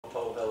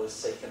Travel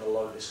has taken a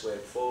lot of this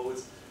work forward,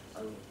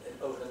 and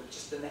over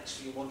just the next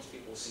few months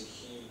people will see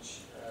huge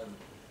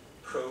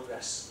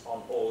progress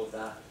on all of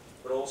that,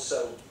 but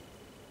also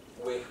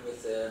working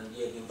with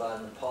yearly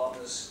environment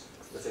partners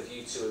with a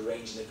view to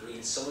arranging a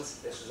green summit.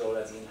 This was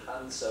already in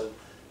hand, so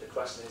the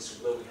question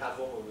is, will we have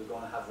one? Well, we're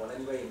going to have one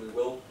anyway, and we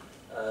will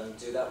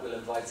do that. We'll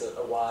invite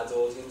a wide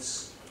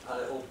audience,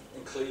 and it will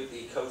include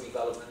the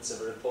co-development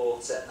of a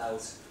report setting out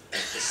the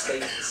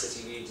state of the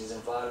city region's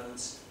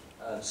environment,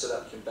 so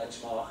that we can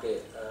benchmark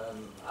it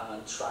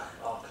and track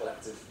our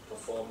collective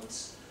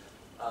performance.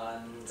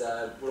 And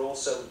we're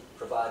also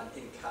providing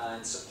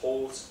in-kind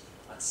support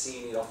at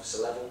senior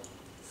officer level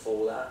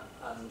for that.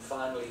 And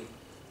finally,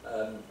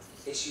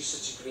 issues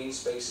such as green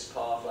spaces,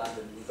 parkland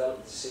and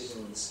development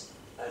decisions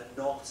are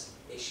not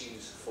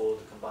issues for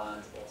the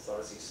combined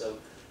authority. So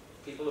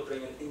if people are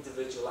bringing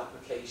individual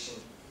application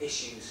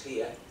issues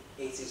here,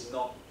 it is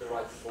not the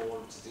right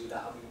forum to do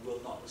that, and we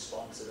will not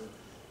respond to them.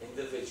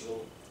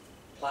 Individual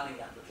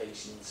planning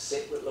applications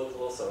sit with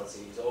local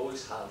authorities,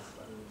 always have,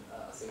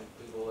 and I think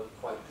people are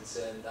quite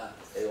concerned that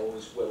they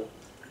always will.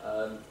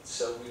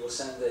 So we will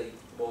send a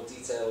more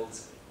detailed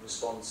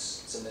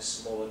response to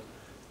Ms Smullen.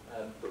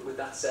 But with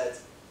that said,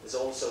 there's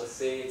also a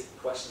third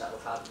question that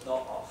we've had,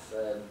 not off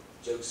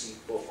Josie,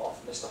 but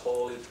off Mr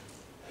Hawley,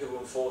 who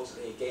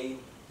unfortunately again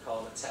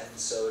can't attend.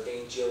 So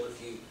again, Jill,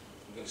 if you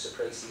can give us a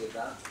précis of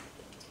that.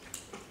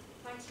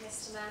 Thank you,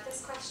 Mr Mayor.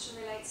 This question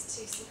relates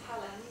to St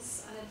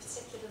Helens, and in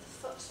particular the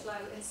foot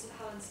flow in St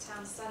Helens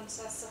town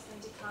centre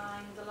suffering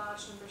decline with a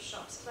large number of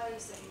shops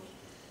closing.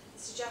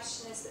 The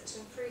suggestion is that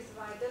to improve the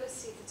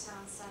viability of the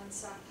town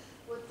centre,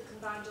 would the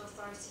combined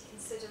authority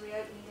consider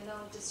reopening an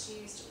old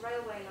disused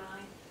railway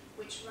line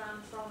which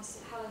ran from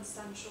St Helens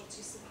Central to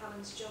St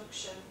Helens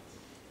Junction.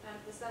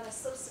 There's then a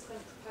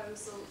subsequent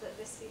proposal that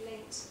this be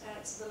linked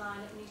to the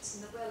line at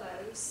Newton the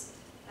Willows,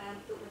 that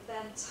would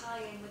then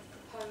tie in with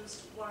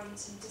proposed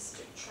Warrington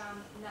District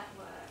Tram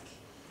network.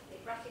 The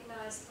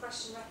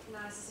question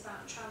recognises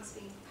about trams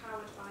being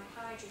powered by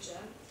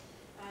hydrogen,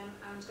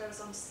 and goes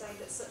on to say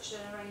that such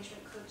an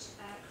arrangement could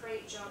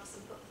create jobs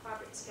and put the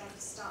fabric together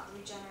to start the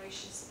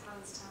regeneration of St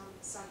Helens Town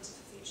Centre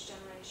for future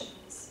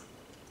generations.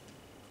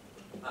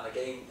 And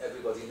again,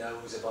 everybody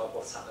knows about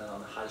what's happening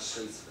on the high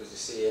street, because you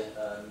see it,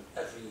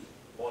 every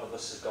one of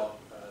us has got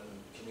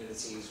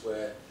communities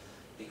where,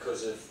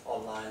 because of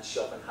online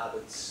shopping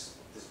habits,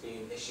 there's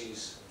been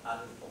issues,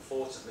 and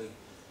unfortunately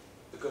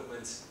the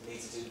government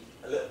needs to do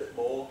a little bit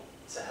more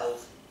to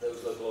help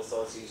those local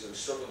authorities who are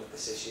struggling with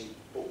this issue.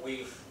 But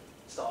we've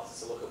started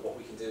to look at what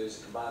we can do as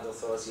a combined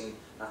authority, and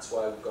that's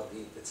why we've got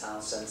the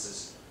Town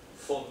Centres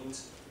Fund,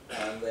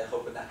 and we're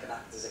hoping that can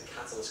act as a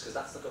catalyst, because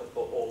that's not going to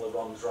put all the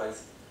wrongs right.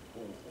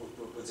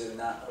 We're doing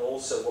that, and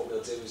also what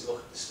we'll do is look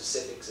at the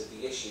specifics of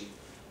the issue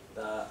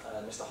that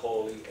Mr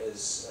Hawley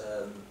has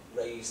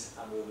raised,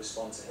 and we'll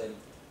respond to him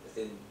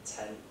within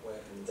 10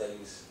 working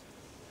days.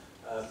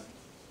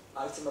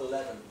 Item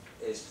 11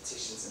 is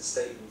petitions and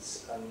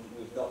statements, and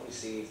we've not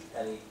received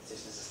any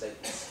petitions and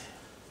statements.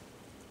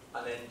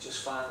 And then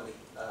just finally,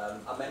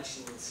 I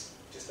mentioned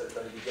just at the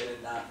very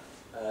beginning that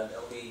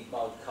it'll be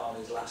Margaret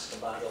Carney's last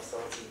combined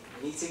authority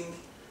meeting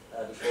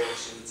before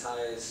she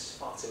retires.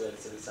 Far too early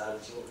to retire,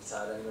 but she won't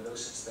retire anyway, no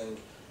such thing.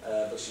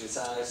 But she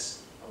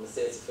retires on the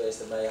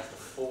 31st of May after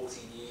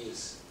 40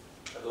 years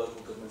of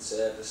local government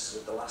service,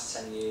 with the last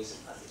 10 years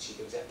as the Chief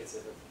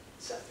Executive of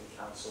Sefton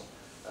Council.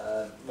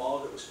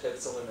 Margaret was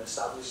pivotal in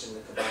establishing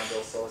the combined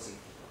authority,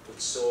 which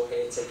saw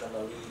her take on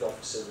the lead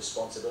officer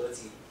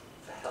responsibility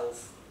for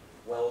health,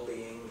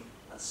 well-being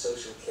and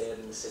social care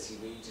in the city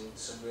region.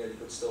 Some really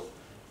good stuff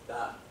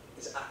that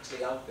is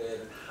actually out there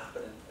and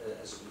happening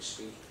as we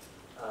speak.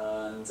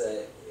 And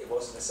it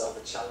was in itself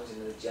a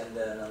challenging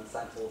agenda, and I'm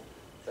thankful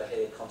for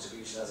her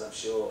contribution, as I'm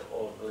sure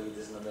all the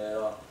leaders in the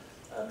Mayor are.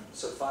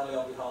 So finally,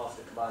 on behalf of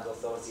the Combined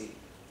Authority,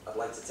 I'd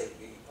like to take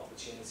the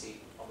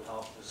opportunity on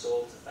behalf of us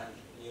all to thank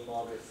you,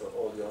 Margaret, for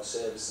all your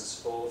service and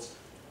support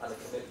and the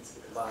commitment to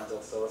the Combined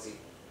Authority,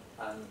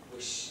 and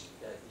wish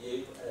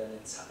you an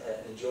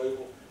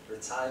enjoyable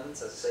retirement,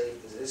 as I say,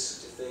 if there is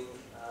such a thing,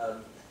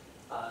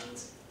 and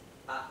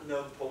at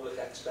no public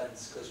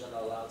expense, because we're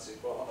not allowed to.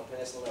 But on a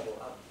personal level,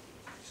 I've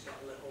just got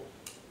a little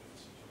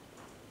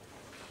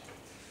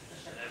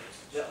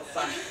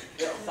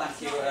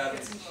thank you.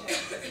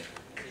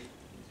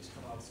 Just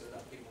come out so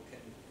that people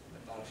can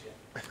embarrass you.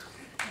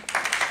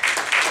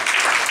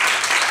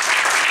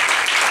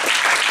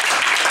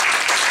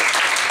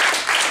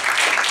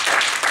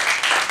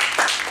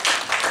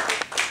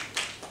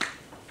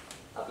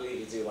 I believe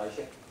you do like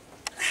it.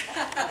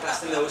 That's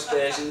the lowest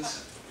versions.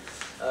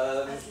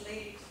 As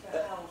lead for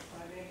health,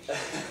 I mean.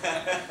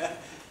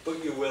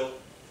 But you will.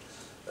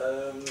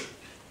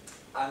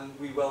 And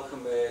we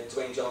welcome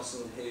Dwayne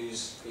Johnson,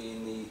 who's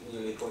been the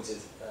newly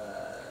appointed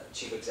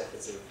Chief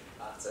Executive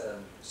at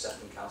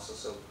Sefton Council,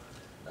 so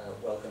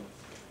welcome.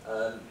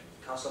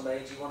 Councillor May,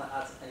 do you want to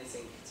add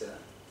anything to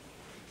that?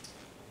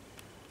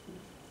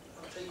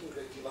 I've taken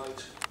great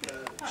delight,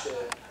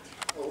 Chair,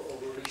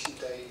 over recent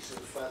days of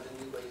finding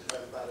new ways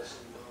of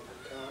embarrassing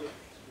Margaret Carney,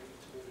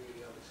 to be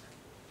really honest.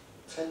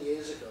 10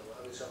 years ago,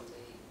 I was on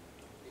the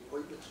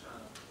appointments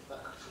panel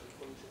that actually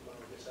appointed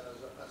Margaret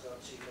as our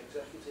chief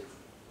executive,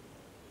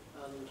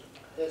 and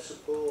her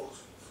support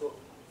for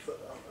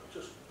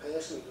just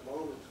personally at the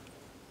moment,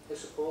 her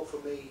support for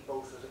me,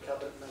 both as a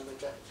cabinet member,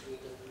 deputy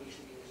leader, and in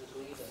recent years as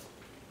leader,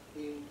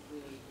 being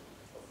really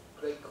of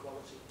great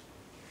quality,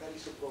 very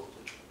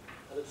supportive,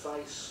 and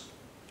advice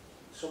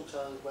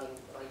sometimes when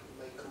I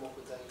may come up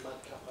with a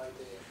madcap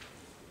idea.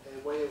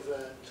 Her way of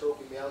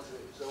talking me out of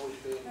it has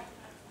always been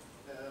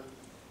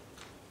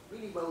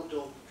really well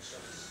done,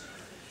 shall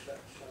I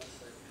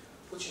say.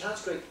 But she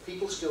has great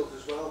people skills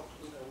as well.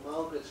 You know,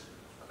 Margaret,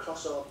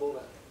 across our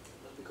borough,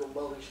 has become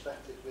well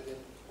respected within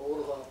all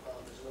of our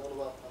partners and all of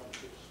our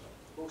partnerships,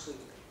 mostly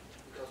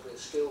because of their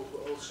skills,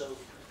 but also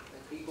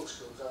their people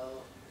skills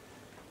are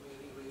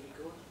really, really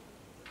good.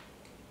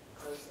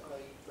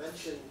 I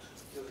mentioned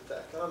the other day,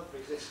 I can't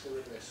resist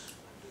doing this.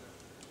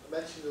 I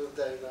mentioned the other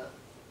day that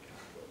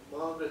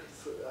Margaret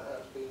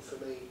has been for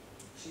me,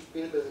 she's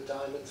been a bit of a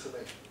diamond for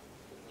me,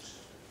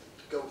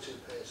 the go-to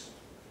person.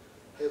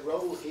 Her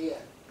role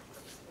here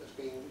has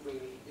been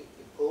really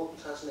important,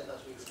 hasn't it,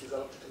 as we've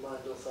developed the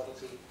combined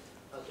authority,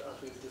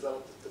 as we've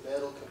developed the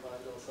Wirral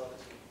combined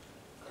authority,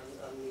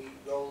 and the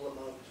role that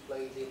Margaret's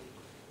played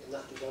in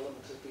that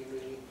development has been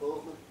really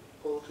important.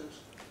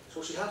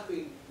 So she has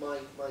been my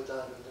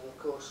diamond, and of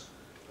course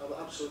I'm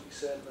absolutely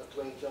certain that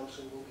Dwayne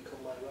Johnson will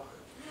become my rock.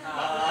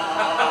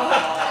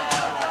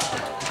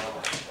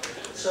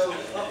 So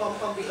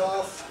on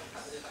behalf,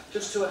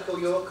 just to echo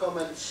your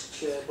comments,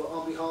 Chair, but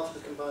on behalf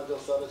of the combined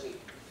authority,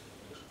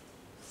 just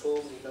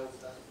formally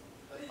note that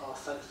our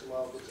thanks to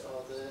Margaret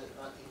are there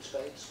in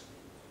spades.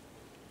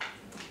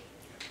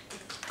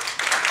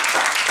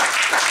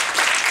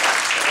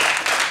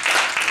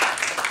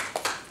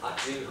 I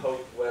do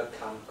hope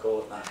webcam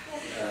caught that,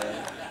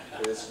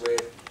 because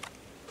we're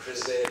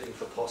preserving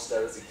for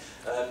posterity.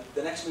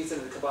 The next meeting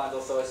of the Combined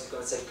Authority is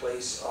going to take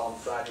place on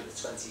Friday the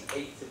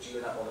 28th of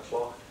June at 1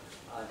 o'clock.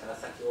 And can I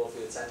thank you all for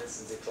your attendance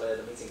and declare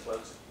the meeting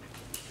closed.